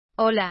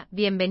Hola,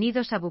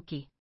 bienvenidos a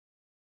Buki.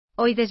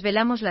 Hoy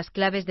desvelamos las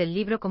claves del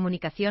libro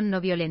Comunicación no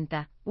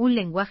violenta, un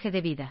lenguaje de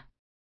vida.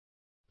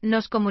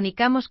 Nos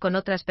comunicamos con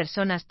otras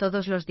personas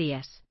todos los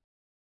días.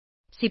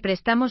 Si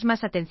prestamos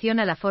más atención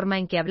a la forma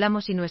en que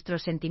hablamos y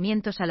nuestros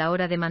sentimientos a la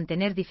hora de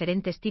mantener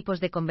diferentes tipos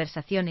de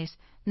conversaciones,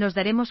 nos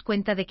daremos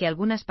cuenta de que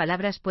algunas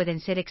palabras pueden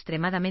ser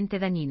extremadamente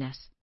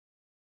dañinas.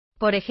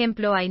 Por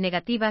ejemplo, hay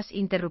negativas,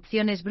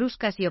 interrupciones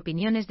bruscas y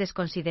opiniones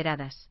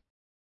desconsideradas.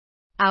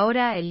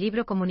 Ahora, el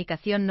libro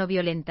Comunicación no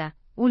violenta,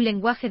 un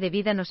lenguaje de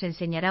vida nos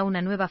enseñará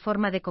una nueva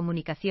forma de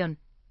comunicación,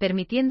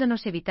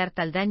 permitiéndonos evitar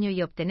tal daño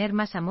y obtener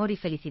más amor y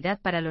felicidad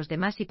para los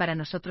demás y para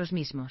nosotros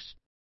mismos.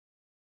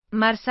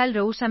 Marshall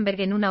Rosenberg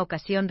en una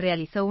ocasión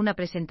realizó una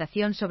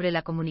presentación sobre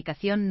la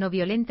comunicación no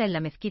violenta en la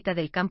mezquita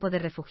del campo de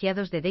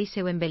refugiados de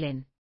Deiseu en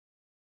Belén.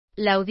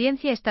 La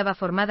audiencia estaba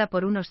formada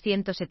por unos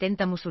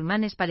 170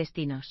 musulmanes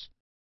palestinos.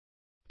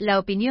 La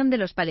opinión de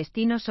los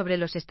palestinos sobre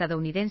los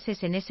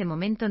estadounidenses en ese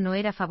momento no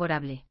era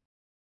favorable.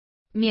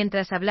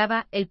 Mientras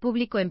hablaba, el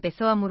público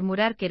empezó a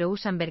murmurar que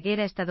Rosenberg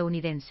era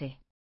estadounidense.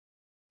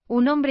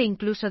 Un hombre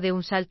incluso de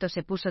un salto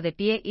se puso de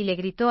pie y le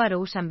gritó a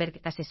Rosenberg: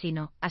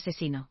 asesino,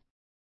 asesino.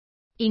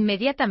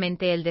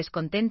 Inmediatamente el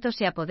descontento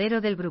se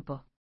apoderó del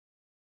grupo.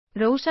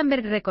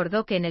 Rosenberg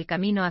recordó que en el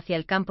camino hacia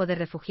el campo de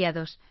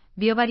refugiados,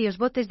 vio varios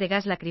botes de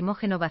gas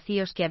lacrimógeno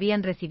vacíos que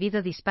habían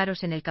recibido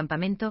disparos en el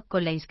campamento,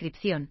 con la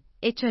inscripción,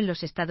 hecho en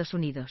los Estados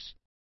Unidos.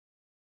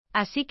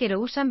 Así que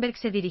Rosenberg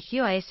se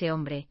dirigió a ese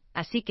hombre: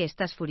 así que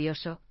estás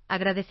furioso,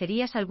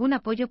 ¿agradecerías algún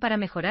apoyo para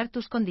mejorar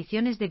tus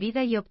condiciones de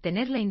vida y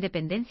obtener la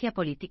independencia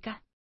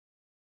política?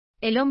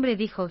 El hombre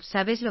dijo: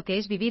 ¿sabes lo que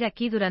es vivir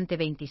aquí durante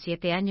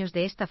 27 años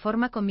de esta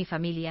forma con mi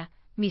familia,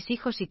 mis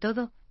hijos y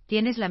todo?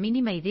 ¿Tienes la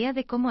mínima idea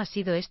de cómo ha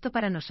sido esto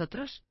para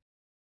nosotros?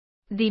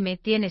 Dime,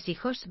 ¿tienes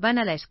hijos? ¿Van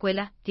a la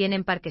escuela?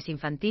 ¿Tienen parques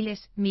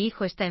infantiles? Mi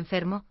hijo está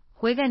enfermo,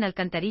 juega en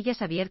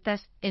alcantarillas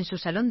abiertas, en su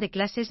salón de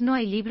clases no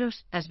hay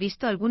libros. ¿Has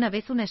visto alguna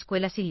vez una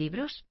escuela sin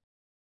libros?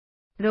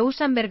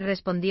 Rosenberg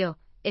respondió: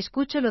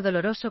 escucho lo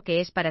doloroso que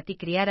es para ti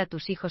criar a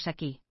tus hijos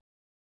aquí.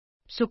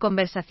 Su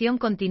conversación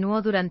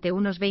continuó durante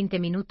unos 20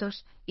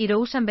 minutos, y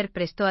Rosenberg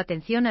prestó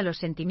atención a los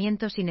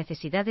sentimientos y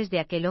necesidades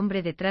de aquel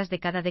hombre detrás de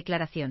cada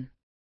declaración.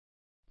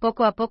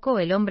 Poco a poco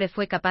el hombre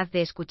fue capaz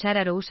de escuchar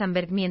a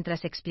Rosenberg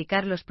mientras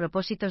explicar los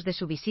propósitos de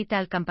su visita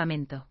al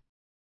campamento.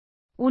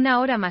 Una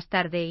hora más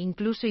tarde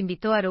incluso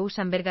invitó a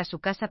Rosenberg a su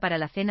casa para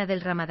la cena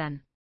del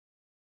Ramadán.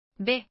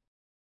 B.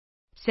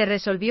 Se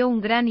resolvió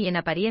un gran y en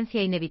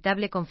apariencia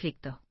inevitable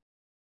conflicto.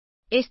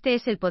 Este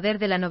es el poder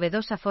de la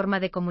novedosa forma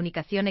de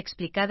comunicación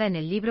explicada en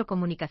el libro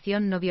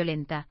Comunicación no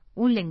violenta,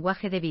 un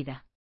lenguaje de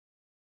vida.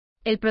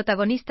 El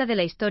protagonista de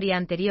la historia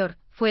anterior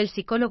fue el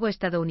psicólogo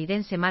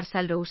estadounidense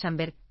Marshall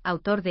Rosenberg,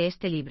 autor de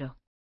este libro.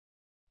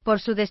 Por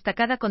su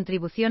destacada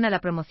contribución a la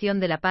promoción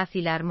de la paz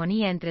y la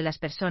armonía entre las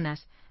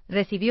personas,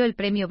 recibió el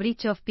premio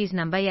Bridge of Peace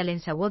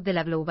Nonviolent Award de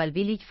la Global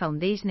Village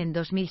Foundation en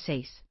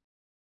 2006.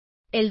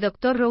 El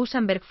Dr.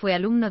 Rosenberg fue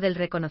alumno del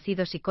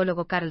reconocido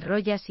psicólogo Carl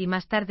Rogers y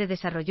más tarde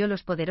desarrolló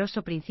los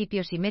poderosos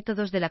principios y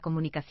métodos de la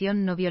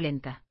comunicación no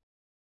violenta.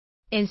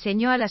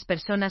 Enseñó a las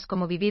personas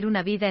cómo vivir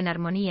una vida en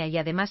armonía y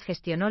además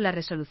gestionó la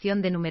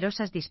resolución de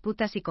numerosas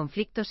disputas y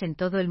conflictos en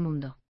todo el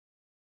mundo.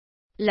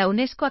 La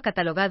UNESCO ha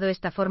catalogado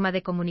esta forma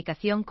de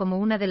comunicación como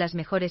una de las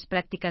mejores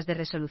prácticas de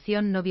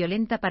resolución no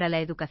violenta para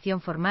la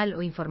educación formal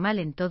o informal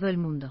en todo el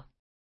mundo.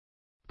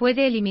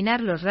 Puede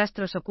eliminar los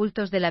rastros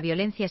ocultos de la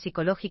violencia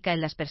psicológica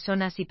en las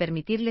personas y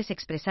permitirles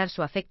expresar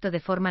su afecto de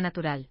forma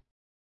natural.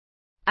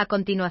 A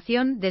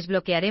continuación,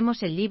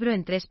 desbloquearemos el libro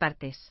en 3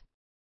 partes.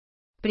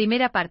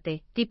 Primera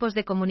parte: tipos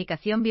de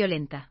comunicación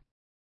violenta.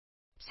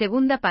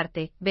 Segunda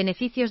parte: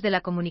 beneficios de la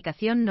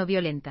comunicación no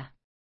violenta.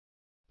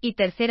 Y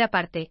tercera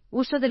parte: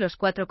 uso de los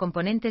 4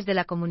 componentes de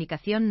la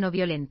comunicación no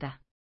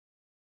violenta.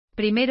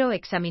 Primero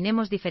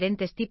examinemos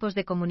diferentes tipos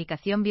de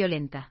comunicación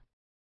violenta.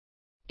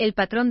 El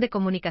patrón de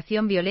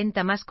comunicación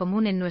violenta más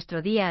común en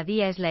nuestro día a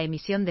día es la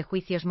emisión de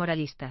juicios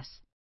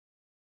moralistas.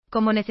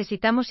 Como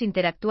necesitamos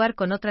interactuar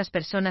con otras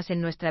personas en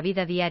nuestra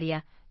vida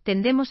diaria,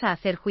 tendemos a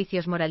hacer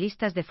juicios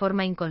moralistas de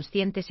forma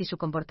inconsciente si su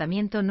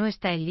comportamiento no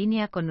está en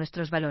línea con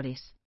nuestros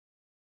valores.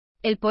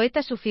 El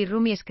poeta sufí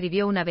Rumi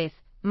escribió una vez: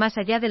 más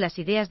allá de las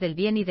ideas del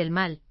bien y del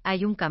mal,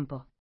 hay un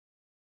campo.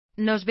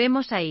 Nos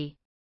vemos ahí.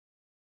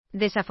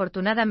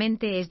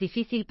 Desafortunadamente es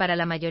difícil para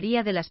la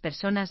mayoría de las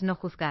personas no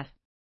juzgar.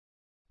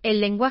 El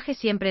lenguaje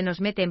siempre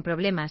nos mete en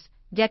problemas,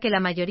 ya que la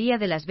mayoría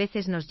de las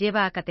veces nos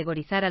lleva a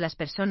categorizar a las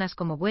personas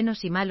como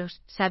buenos y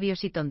malos,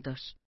 sabios y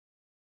tontos.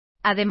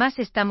 Además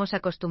estamos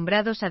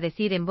acostumbrados a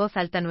decir en voz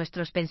alta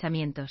nuestros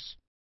pensamientos.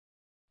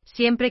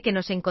 Siempre que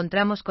nos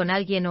encontramos con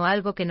alguien o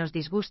algo que nos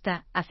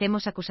disgusta,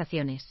 hacemos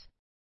acusaciones.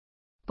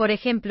 Por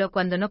ejemplo,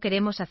 cuando no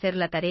queremos hacer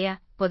la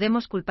tarea,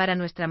 podemos culpar a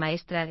nuestra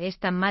maestra: ¿es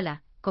tan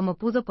mala, como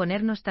pudo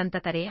ponernos tanta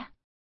tarea?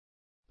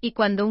 Y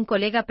cuando un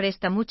colega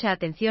presta mucha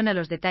atención a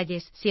los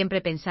detalles,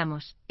 siempre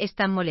pensamos: es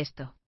tan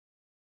molesto.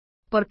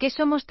 ¿Por qué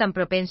somos tan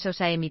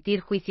propensos a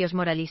emitir juicios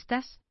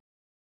moralistas?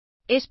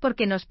 Es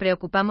porque nos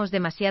preocupamos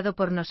demasiado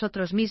por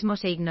nosotros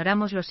mismos e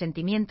ignoramos los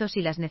sentimientos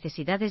y las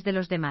necesidades de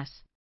los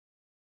demás.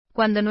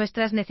 Cuando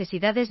nuestras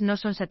necesidades no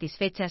son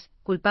satisfechas,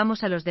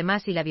 culpamos a los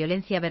demás y la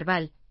violencia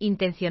verbal,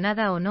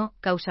 intencionada o no,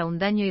 causa un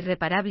daño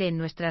irreparable en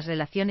nuestras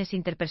relaciones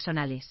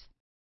interpersonales.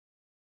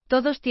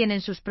 Todos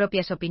tienen sus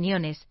propias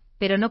opiniones,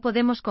 pero no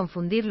podemos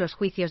confundir los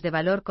juicios de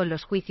valor con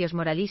los juicios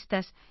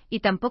moralistas,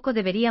 y tampoco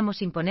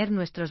deberíamos imponer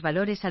nuestros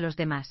valores a los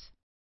demás.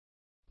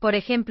 Por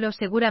ejemplo,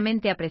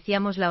 seguramente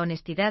apreciamos la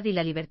honestidad y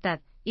la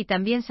libertad, y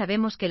también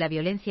sabemos que la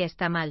violencia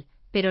está mal,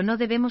 pero no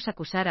debemos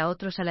acusar a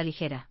otros a la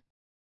ligera.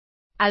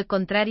 Al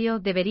contrario,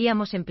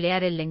 deberíamos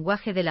emplear el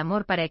lenguaje del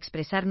amor para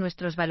expresar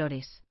nuestros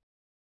valores.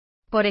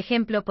 Por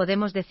ejemplo,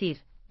 podemos decir: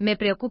 me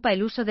preocupa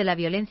el uso de la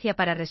violencia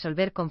para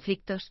resolver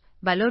conflictos,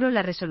 valoro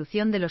la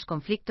resolución de los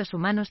conflictos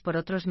humanos por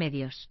otros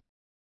medios.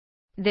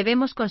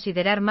 Debemos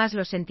considerar más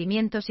los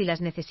sentimientos y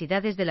las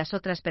necesidades de las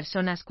otras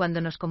personas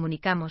cuando nos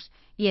comunicamos,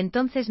 y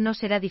entonces no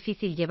será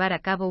difícil llevar a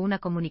cabo una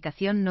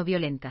comunicación no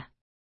violenta.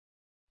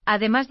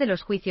 Además de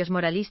los juicios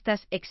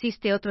moralistas,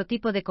 existe otro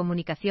tipo de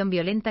comunicación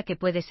violenta que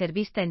puede ser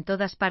vista en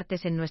todas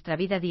partes en nuestra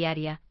vida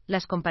diaria: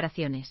 las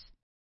comparaciones.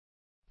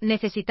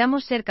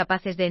 Necesitamos ser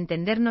capaces de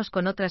entendernos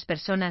con otras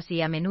personas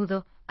y, a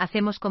menudo,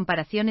 hacemos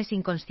comparaciones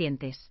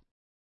inconscientes.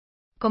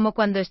 Como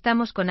cuando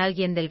estamos con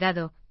alguien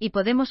delgado, y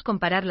podemos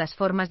comparar las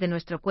formas de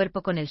nuestro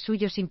cuerpo con el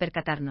suyo sin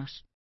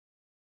percatarnos.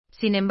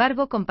 Sin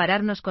embargo,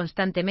 compararnos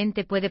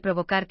constantemente puede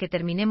provocar que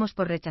terminemos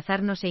por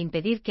rechazarnos e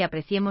impedir que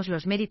apreciemos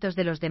los méritos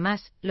de los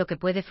demás, lo que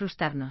puede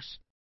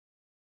frustrarnos.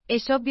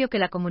 Es obvio que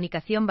la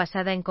comunicación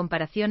basada en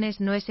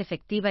comparaciones no es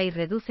efectiva y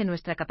reduce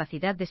nuestra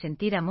capacidad de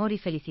sentir amor y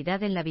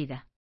felicidad en la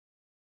vida.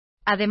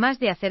 Además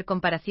de hacer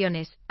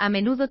comparaciones, a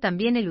menudo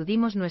también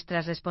eludimos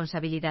nuestras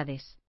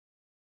responsabilidades.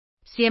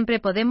 Siempre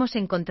podemos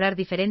encontrar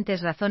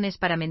diferentes razones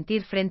para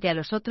mentir frente a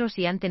los otros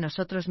y ante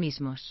nosotros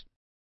mismos.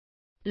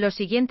 Los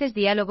siguientes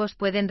diálogos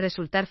pueden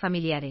resultar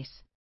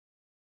familiares.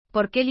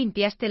 ¿Por qué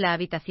limpiaste la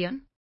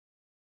habitación?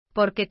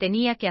 Porque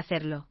tenía que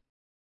hacerlo.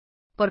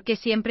 ¿Por qué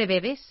siempre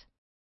bebes?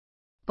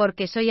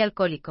 Porque soy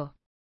alcohólico.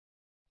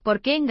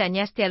 ¿Por qué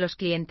engañaste a los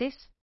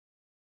clientes?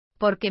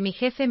 Porque mi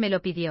jefe me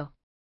lo pidió.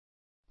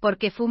 ¿Por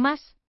qué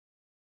fumas?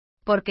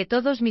 Porque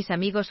todos mis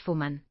amigos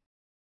fuman.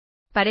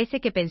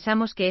 Parece que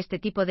pensamos que este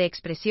tipo de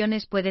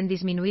expresiones pueden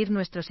disminuir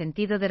nuestro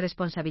sentido de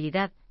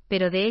responsabilidad,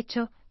 pero de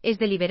hecho, es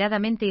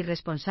deliberadamente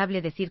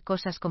irresponsable decir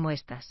cosas como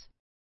estas.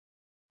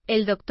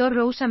 El Dr.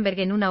 Rosenberg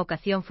en una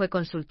ocasión fue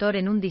consultor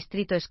en un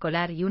distrito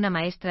escolar y una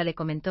maestra le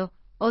comentó: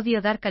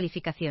 odio dar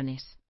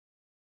calificaciones.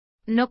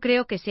 No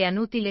creo que sean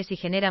útiles y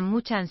generan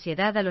mucha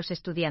ansiedad a los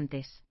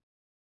estudiantes.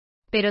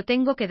 Pero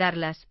tengo que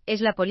darlas,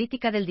 es la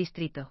política del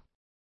distrito.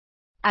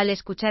 Al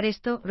escuchar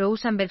esto,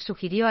 Rosenberg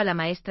sugirió a la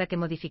maestra que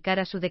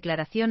modificara su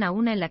declaración a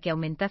una en la que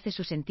aumentase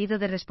su sentido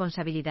de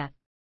responsabilidad.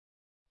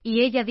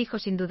 Y ella dijo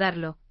sin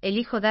dudarlo: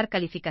 elijo dar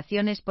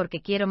calificaciones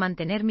porque quiero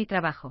mantener mi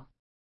trabajo.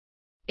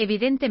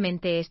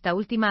 Evidentemente esta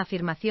última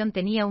afirmación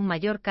tenía una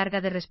mayor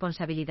carga de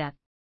responsabilidad.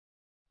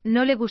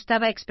 No le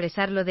gustaba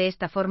expresarlo de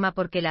esta forma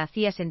porque la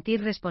hacía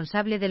sentir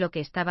responsable de lo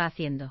que estaba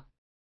haciendo.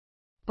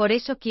 Por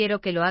eso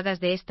quiero que lo hagas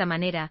de esta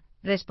manera,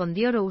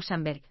 respondió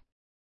Rosenberg.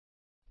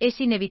 Es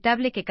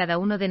inevitable que cada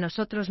uno de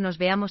nosotros nos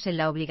veamos en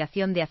la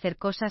obligación de hacer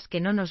cosas que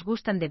no nos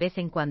gustan de vez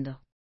en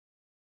cuando.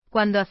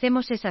 Cuando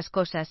hacemos esas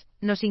cosas,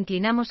 nos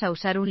inclinamos a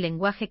usar un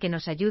lenguaje que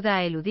nos ayuda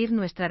a eludir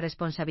nuestra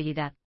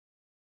responsabilidad.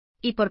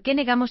 ¿Y por qué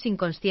negamos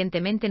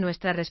inconscientemente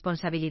nuestra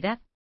responsabilidad?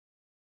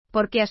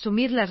 Porque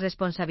asumir las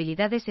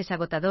responsabilidades es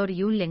agotador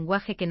y un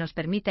lenguaje que nos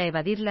permita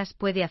evadirlas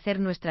puede hacer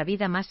nuestra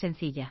vida más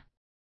sencilla.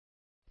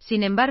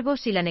 Sin embargo,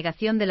 si la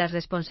negación de las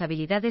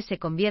responsabilidades se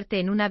convierte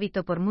en un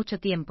hábito por mucho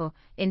tiempo,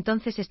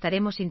 entonces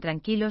estaremos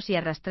intranquilos y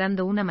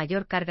arrastrando una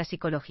mayor carga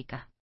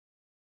psicológica.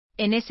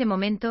 En ese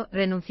momento,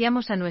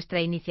 renunciamos a nuestra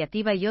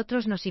iniciativa y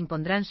otros nos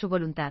impondrán su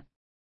voluntad.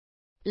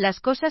 Las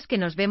cosas que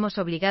nos vemos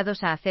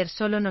obligados a hacer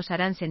solo nos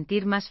harán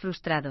sentir más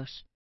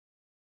frustrados.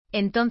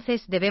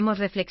 Entonces debemos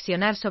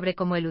reflexionar sobre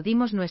cómo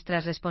eludimos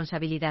nuestras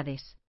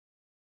responsabilidades.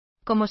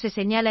 Como se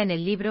señala en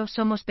el libro,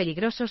 somos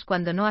peligrosos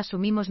cuando no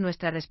asumimos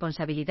nuestra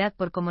responsabilidad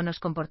por cómo nos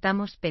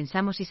comportamos,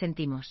 pensamos y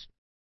sentimos.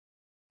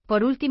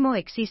 Por último,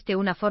 existe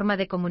una forma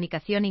de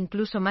comunicación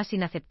incluso más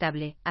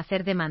inaceptable: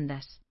 hacer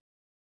demandas.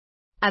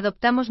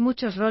 Adoptamos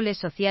muchos roles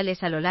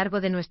sociales a lo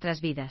largo de nuestras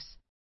vidas.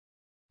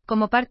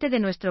 Como parte de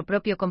nuestro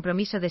propio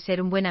compromiso de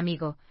ser un buen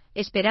amigo,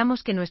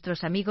 esperamos que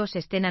nuestros amigos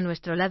estén a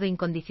nuestro lado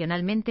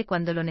incondicionalmente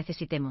cuando lo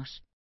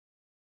necesitemos.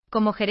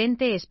 Como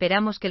gerente,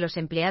 esperamos que los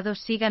empleados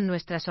sigan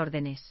nuestras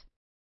órdenes.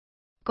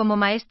 Como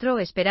maestro,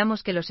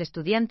 esperamos que los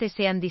estudiantes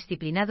sean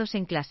disciplinados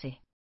en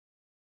clase.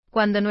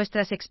 Cuando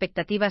nuestras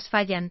expectativas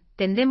fallan,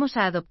 tendemos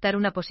a adoptar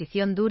una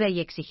posición dura y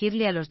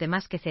exigirle a los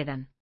demás que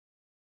cedan.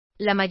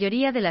 La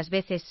mayoría de las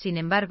veces, sin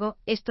embargo,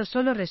 esto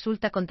solo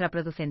resulta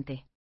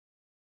contraproducente.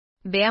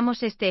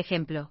 Veamos este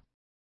ejemplo.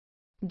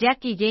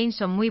 Jack y Jane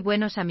son muy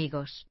buenos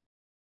amigos.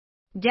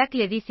 Jack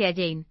le dice a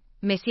Jane: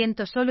 me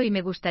siento solo y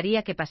me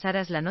gustaría que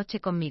pasaras la noche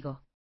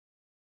conmigo.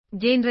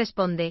 Jane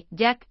responde: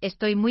 Jack,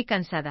 estoy muy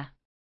cansada.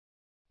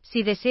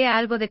 Si desea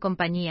algo de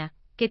compañía,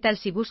 ¿qué tal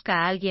si busca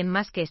a alguien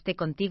más que esté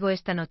contigo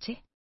esta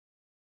noche?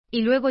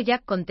 Y luego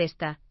Jack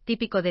contesta,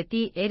 típico de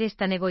ti, eres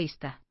tan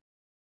egoísta.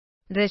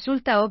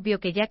 Resulta obvio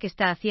que Jack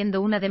está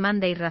haciendo una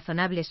demanda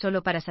irrazonable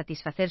solo para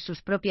satisfacer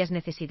sus propias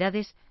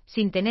necesidades,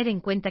 sin tener en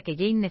cuenta que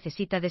Jane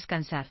necesita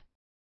descansar.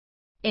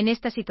 En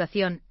esta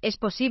situación, es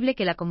posible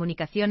que la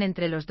comunicación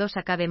entre los dos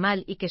acabe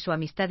mal y que su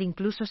amistad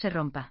incluso se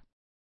rompa.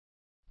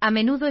 A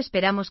menudo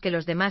esperamos que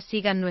los demás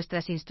sigan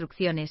nuestras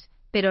instrucciones,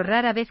 pero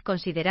rara vez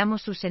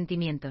consideramos sus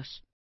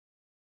sentimientos.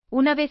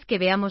 Una vez que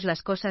veamos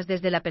las cosas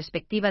desde la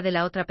perspectiva de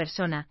la otra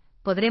persona,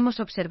 podremos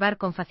observar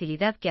con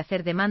facilidad que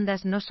hacer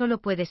demandas no solo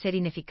puede ser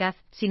ineficaz,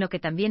 sino que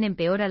también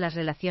empeora las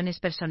relaciones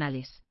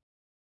personales.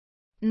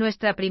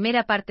 Nuestra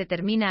primera parte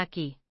termina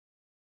aquí.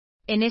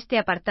 En este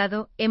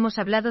apartado, hemos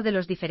hablado de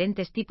los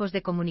diferentes tipos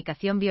de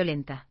comunicación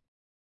violenta.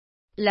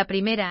 La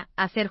primera,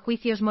 hacer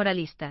juicios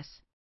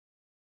moralistas.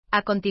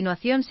 A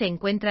continuación se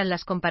encuentran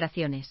las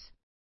comparaciones.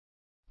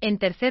 En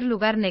tercer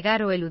lugar,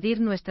 negar o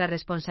eludir nuestra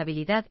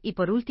responsabilidad y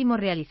por último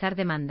realizar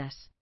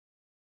demandas.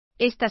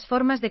 Estas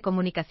formas de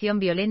comunicación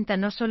violenta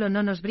no solo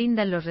no nos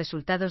brindan los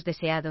resultados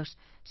deseados,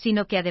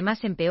 sino que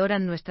además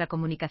empeoran nuestra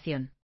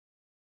comunicación.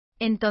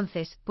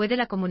 Entonces, ¿puede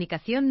la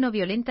comunicación no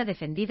violenta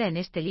defendida en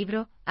este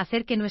libro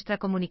hacer que nuestra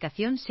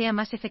comunicación sea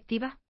más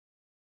efectiva?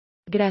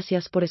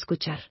 Gracias por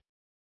escuchar.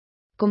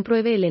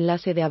 Compruebe el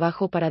enlace de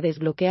abajo para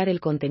desbloquear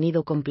el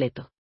contenido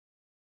completo.